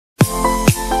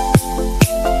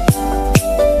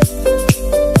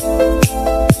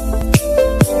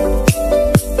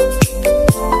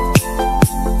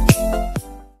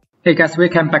Hey guys,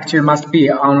 welcome back to Must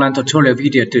Be online tutorial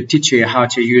video to teach you how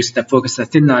to use the Focus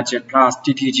Synergy Plus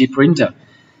DTG Printer.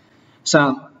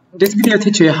 So this video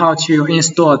teaches you how to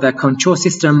install the control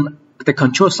system, the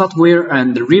control software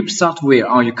and the RIP software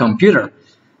on your computer.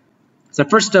 So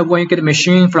first, when you get a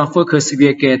machine from Focus,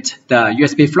 you get the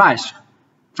USB flash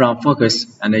from Focus,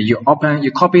 and you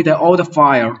copy all the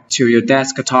file to your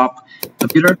desktop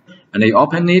computer, and you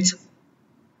open it.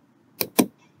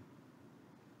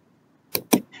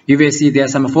 You will see there are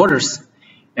some folders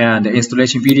and the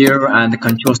installation video and the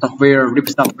control software, RIP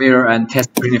software, and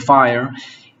test printing file.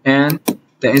 And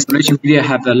the installation video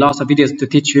have lots of videos to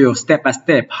teach you step by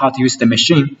step how to use the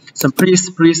machine. So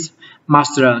please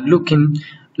must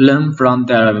learn from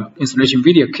the installation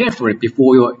video carefully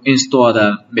before you install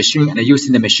the machine and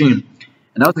using the machine.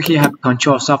 And also here have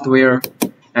control software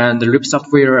and the RIP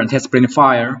software and test printing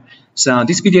file. So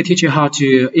this video teaches you how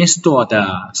to install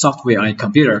the software on your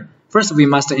computer. First, we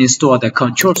must install the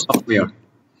control software.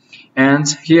 And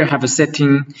here I have a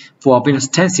setting for Windows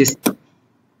 10 system.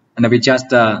 And we just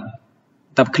double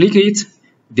click it.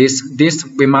 This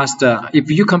we must, if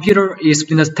your computer is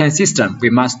Windows 10 system, we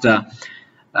must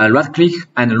right click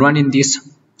and run in this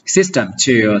system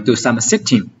to do some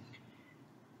setting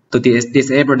to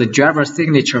disable the driver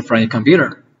signature from your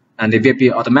computer. And it will be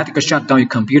automatically shut down your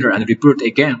computer and reboot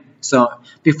again. So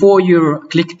before you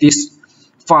click this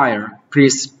file,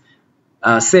 please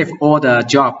save all the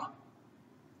job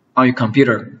on your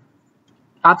computer.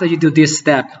 After you do this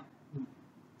step,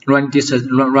 run this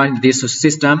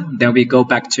system, then we go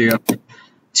back to the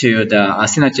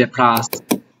Synergy Plus,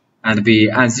 and we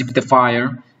unzip the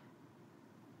file,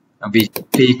 and we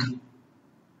click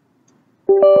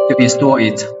to install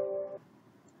it.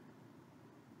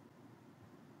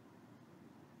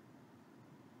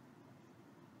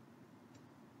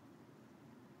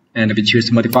 And we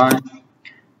choose modify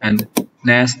and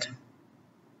next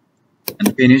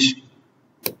and finish.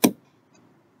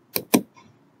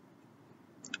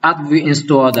 After we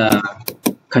install the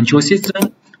control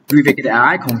system, we will get an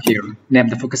icon here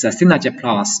named Focus Synergy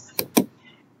Plus.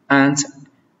 And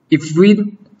if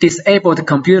we disable the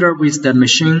computer with the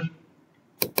machine,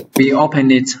 we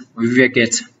open it, we will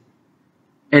get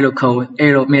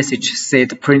error message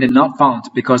said printer not found,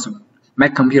 because my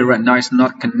computer right now is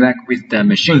not connected with the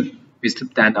machine,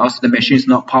 and also the machine is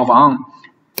not power on.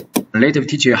 Later we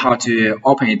teach you how to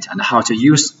open it and how to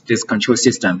use this control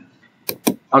system.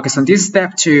 Okay, so this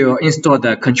step to install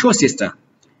the control system.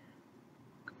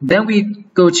 Then we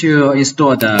go to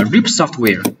install the RIP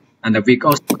software, and we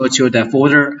also go to the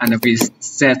folder, and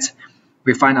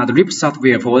we find out the RIP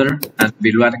software folder, and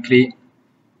we right click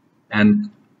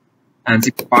and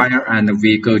zip file, and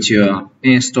we go to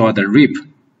install the RIP.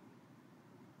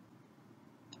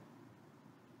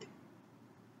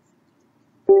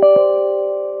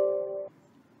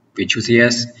 We choose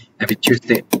yes, and we choose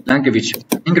the language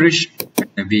English,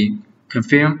 and we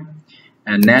confirm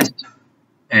and next.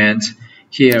 And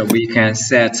here we can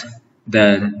set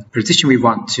the position we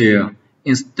want to,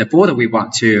 the folder we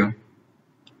want to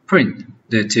print,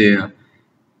 to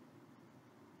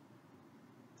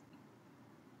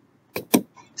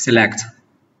select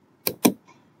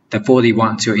the folder you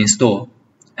want to install.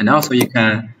 And also you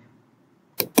can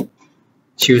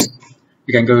choose,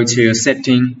 you can go to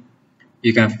setting,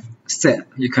 you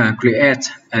can create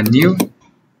a new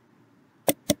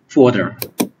folder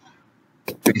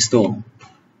to install,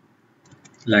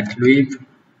 like RIP,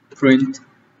 print,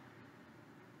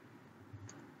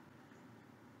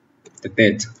 the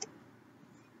date.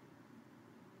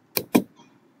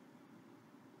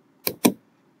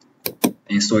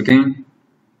 Install again.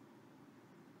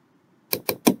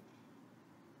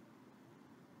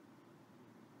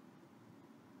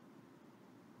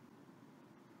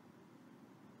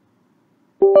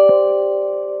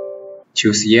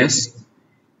 Choose yes,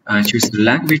 and choose the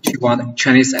language you want,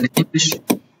 Chinese and English,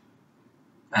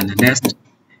 and next,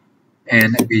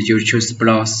 and you choose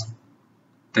browse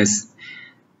the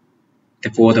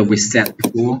folder we set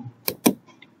before,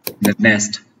 and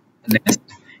next,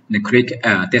 and click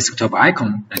desktop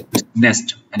icon and choose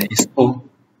next and install.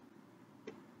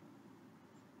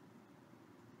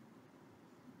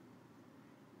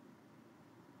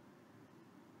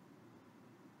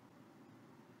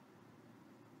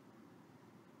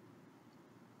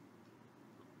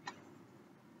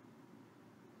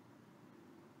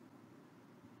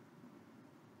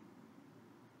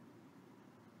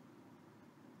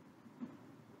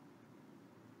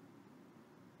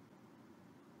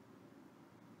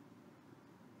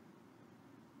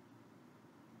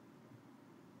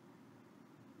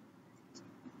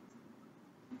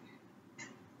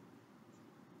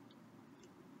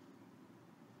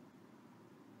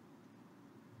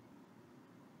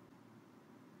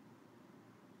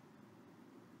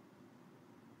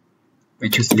 we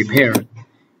choose repair,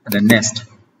 and then next,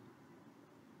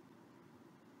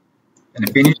 and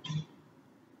finish,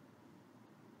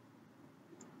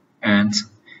 and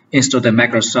install the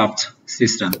Microsoft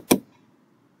system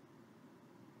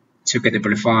to get it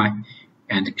verified,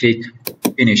 and click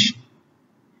finish,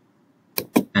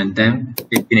 and then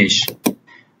click finish.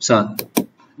 So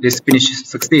this finish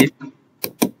succeed,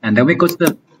 and then we go to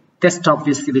the desktop.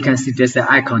 We can see there's an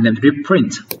icon named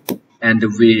reprint, and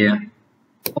we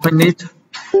open it.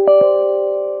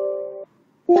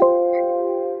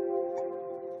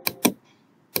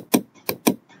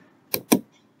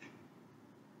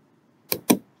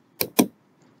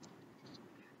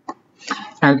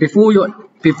 And before you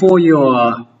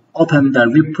open the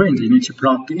reprint, you need to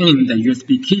plug in the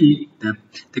USB key,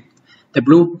 the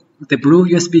blue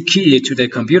USB key to the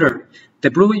computer.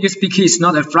 The blue USB key is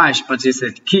not a flash, but it's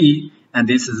a key, and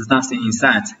this is nothing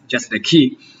inside, just the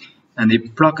key. And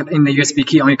you plug in the USB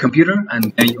key on your computer,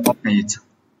 and then you open it.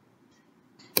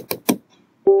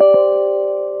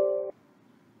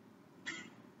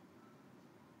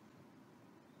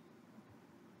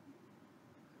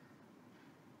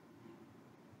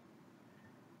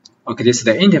 Okay, this is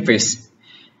the interface,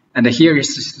 and here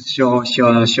is show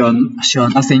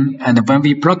nothing. And when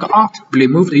we plug out, we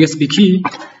remove the USB key.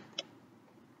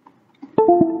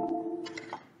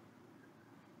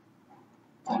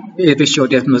 It will show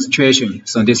demonstration.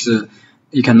 So this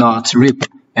you cannot rip,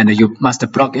 and you must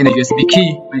plug in the USB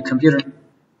key on your computer,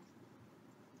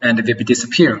 and it will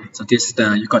disappear. So this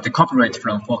you got the copyright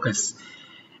from Focus.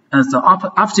 And so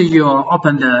after you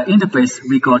open the interface,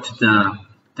 we got the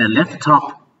left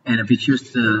top. And we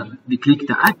click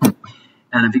the icon,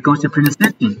 and we go to printer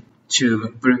setting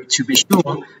to be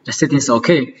sure the settings are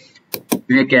okay.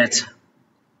 We get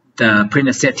the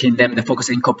printer setting named the Focus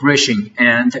Incorporation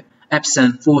and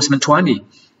Epson 4720.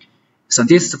 So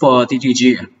this is for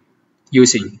DTG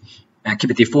using, and keep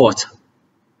it default.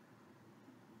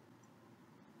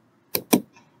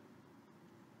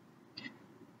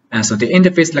 And so the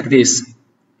interface like this.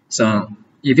 So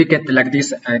if you get like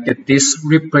this, get this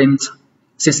reprint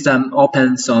system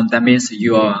open, so that means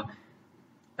you are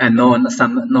no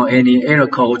any error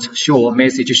code show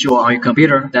message show on your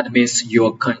computer. That means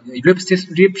your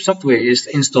RIP software is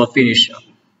installed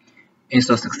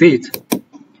succeed.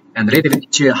 And later we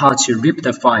teach you how to rip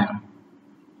the file.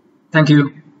 Thank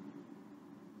you.